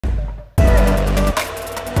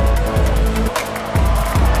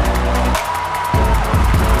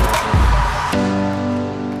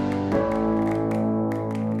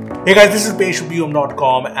Hey guys, this is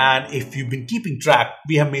Beebom.com, and if you've been keeping track,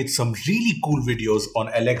 we have made some really cool videos on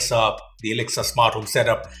Alexa, the Alexa smart home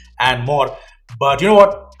setup and more. But you know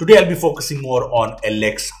what? Today I'll be focusing more on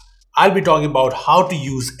Alexa. I'll be talking about how to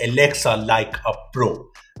use Alexa like a pro.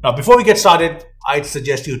 Now, before we get started, I'd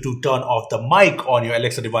suggest you to turn off the mic on your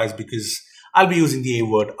Alexa device because I'll be using the A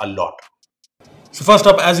word a lot. So first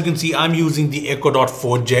up, as you can see, I'm using the Echo Dot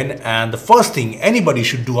 4 Gen, and the first thing anybody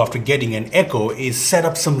should do after getting an Echo is set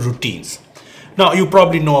up some routines. Now, you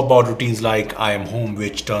probably know about routines like I am home,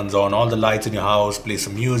 which turns on all the lights in your house, plays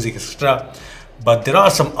some music, etc. But there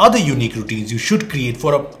are some other unique routines you should create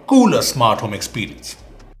for a cooler smart home experience.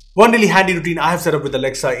 One really handy routine I have set up with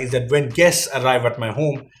Alexa is that when guests arrive at my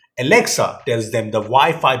home, Alexa tells them the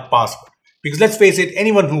Wi-Fi password. Because let's face it,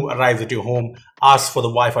 anyone who arrives at your home asks for the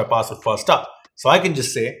Wi-Fi password first up. So I can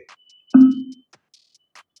just say,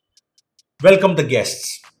 welcome the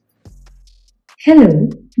guests. Hello,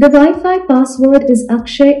 the Wi-Fi password is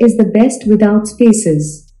Akshay is the best without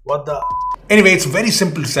spaces. What the? Anyway, it's very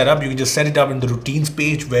simple to set up. You can just set it up in the routines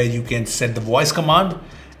page where you can set the voice command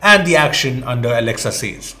and the action under Alexa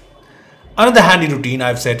says. Another handy routine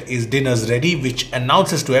I've set is dinner's ready, which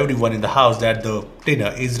announces to everyone in the house that the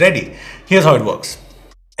dinner is ready. Here's how it works.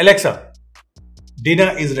 Alexa,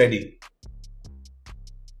 dinner is ready.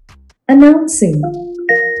 Announcing.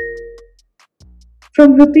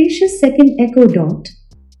 From Rupesh's second Echo Dot,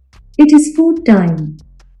 it is food time.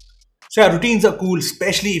 So yeah, routines are cool,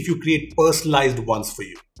 especially if you create personalized ones for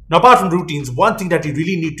you. Now, apart from routines, one thing that you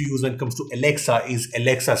really need to use when it comes to Alexa is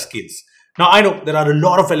Alexa skills. Now, I know there are a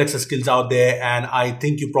lot of Alexa skills out there, and I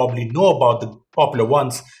think you probably know about the popular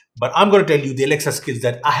ones, but I'm going to tell you the Alexa skills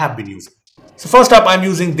that I have been using. So first up, I'm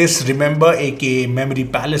using this Remember aka Memory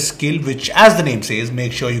Palace skill, which, as the name says,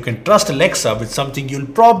 makes sure you can trust Alexa with something you'll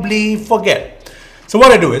probably forget. So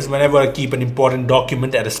what I do is, whenever I keep an important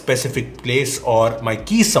document at a specific place or my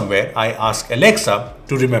keys somewhere, I ask Alexa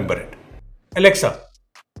to remember it. Alexa,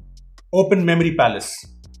 open Memory Palace.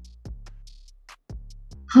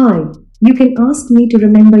 Hi, you can ask me to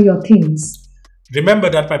remember your things. Remember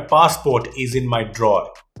that my passport is in my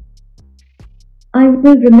drawer. I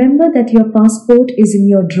will remember that your passport is in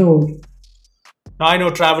your drawer. Now, I know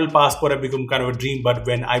travel passport have become kind of a dream, but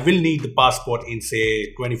when I will need the passport in, say,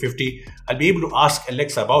 2050, I'll be able to ask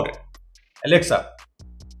Alexa about it. Alexa,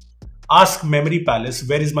 ask Memory Palace,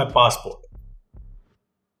 where is my passport?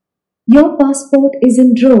 Your passport is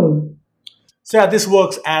in drawer. So yeah, this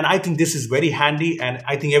works, and I think this is very handy, and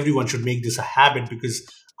I think everyone should make this a habit because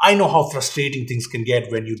I know how frustrating things can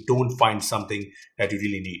get when you don't find something that you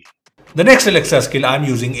really need. The next Alexa skill I'm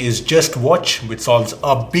using is Just Watch, which solves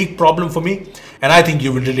a big problem for me, and I think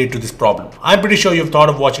you will relate to this problem. I'm pretty sure you've thought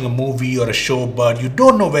of watching a movie or a show, but you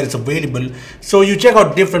don't know where it's available, so you check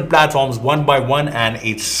out different platforms one by one, and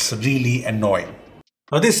it's really annoying.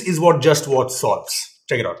 Now this is what Just Watch solves.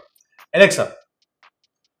 Check it out. Alexa,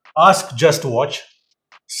 ask Just Watch,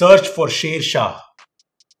 search for Sher Shah.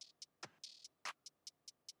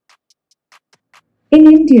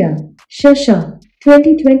 In India, Shasha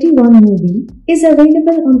 2021 movie is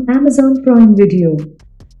available on Amazon Prime Video.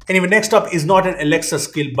 Anyway, next up is not an Alexa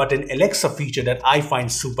skill but an Alexa feature that I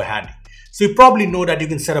find super handy. So you probably know that you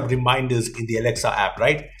can set up reminders in the Alexa app,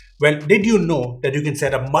 right? Well, did you know that you can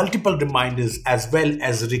set up multiple reminders as well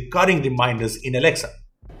as recurring reminders in Alexa?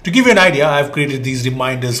 To give you an idea, I've created these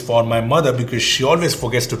reminders for my mother because she always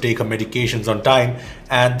forgets to take her medications on time,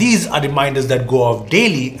 and these are reminders that go off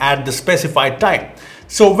daily at the specified time.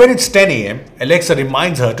 So when it's 10 a.m., Alexa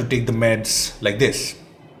reminds her to take the meds like this.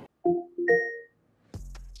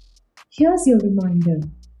 Here's your reminder.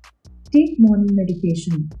 Take morning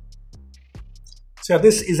medication. So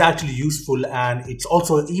this is actually useful, and it's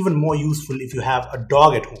also even more useful if you have a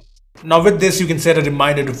dog at home. Now with this, you can set a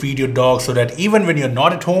reminder to feed your dog so that even when you're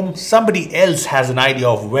not at home, somebody else has an idea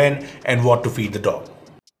of when and what to feed the dog.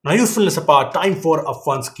 Now, usefulness apart, time for a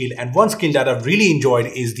fun skill, and one skill that I've really enjoyed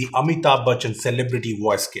is the Amitabh Bachchan celebrity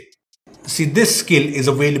voice skill. See, this skill is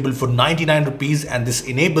available for 99 rupees, and this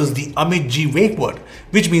enables the Amit Ji wake word,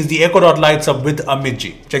 which means the Echo Dot lights up with Amit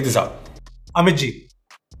Ji. Check this out. Amit Ji,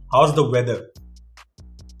 how's the weather?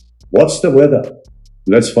 What's the weather?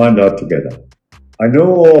 Let's find out together. I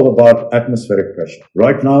know all about atmospheric pressure.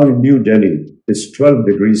 Right now in New Delhi, it's 12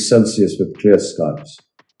 degrees Celsius with clear skies.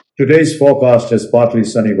 Today's forecast has partly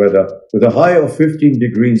sunny weather with a high of 15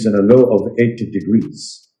 degrees and a low of 80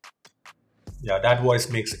 degrees. Yeah, that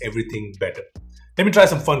voice makes everything better. Let me try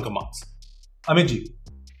some fun commands. Amit ji,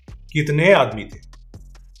 कितने आदमी थे?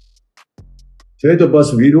 थे तो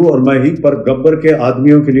बस वीरू और मैं ही, पर गब्बर के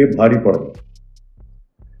आदमियों के लिए भारी पड़ गए।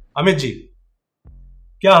 अमित जी,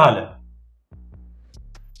 क्या हाल है?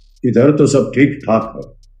 इधर तो सब ठीक ठाक है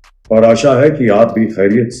और आशा है कि आप भी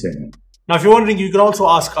खैरियत से हैं। Now, if you're wondering, you can also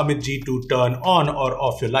ask Amit ji to turn on or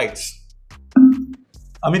off your lights.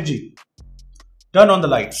 Amit ji, turn on the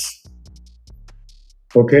lights.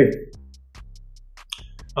 Okay.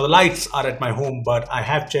 Now, the lights are at my home, but I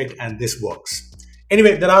have checked and this works.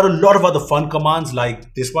 Anyway, there are a lot of other fun commands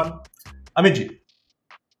like this one. Amit ji,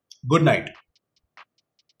 good night.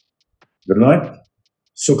 Good night.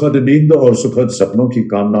 सुखद नींद और सुखद सपनों की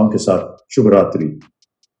कामनाओं के साथ शुभ रात्रि।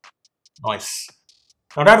 Nice.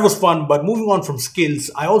 Now that was fun, but moving on from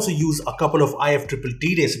skills, I also use a couple of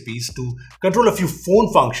IFTTT recipes to control a few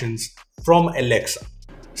phone functions from Alexa.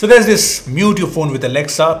 So there's this mute your phone with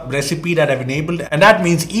Alexa recipe that I've enabled, and that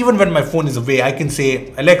means even when my phone is away, I can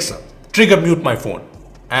say, Alexa, trigger mute my phone.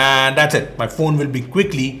 And that's it. My phone will be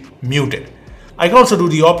quickly muted. I can also do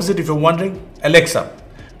the opposite if you're wondering. Alexa,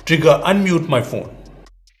 trigger unmute my phone.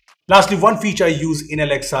 Lastly, one feature I use in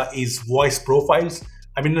Alexa is voice profiles.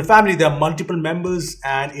 I mean, in a family, there are multiple members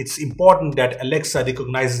and it's important that Alexa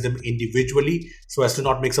recognizes them individually so as to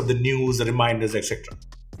not mix up the news, the reminders, etc.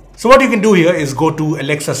 So what you can do here is go to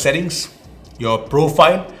Alexa settings, your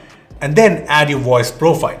profile, and then add your voice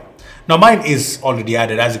profile. Now mine is already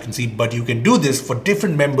added as you can see, but you can do this for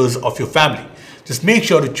different members of your family. Just make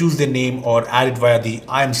sure to choose their name or add it via the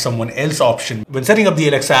I am someone else option when setting up the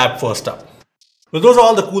Alexa app first up. Well, those are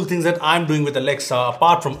all the cool things that I'm doing with Alexa,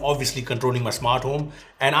 apart from obviously controlling my smart home.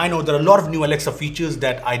 And I know there are a lot of new Alexa features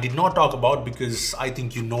that I did not talk about because I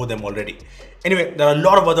think you know them already. Anyway, there are a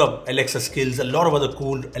lot of other Alexa skills, a lot of other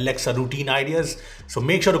cool Alexa routine ideas. So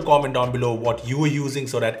make sure to comment down below what you are using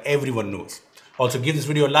so that everyone knows. Also give this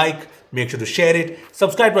video a like, make sure to share it,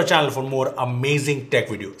 subscribe to our channel for more amazing tech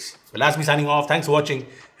videos. Well, that's me signing off. Thanks for watching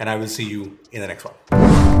and I will see you in the next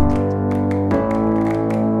one.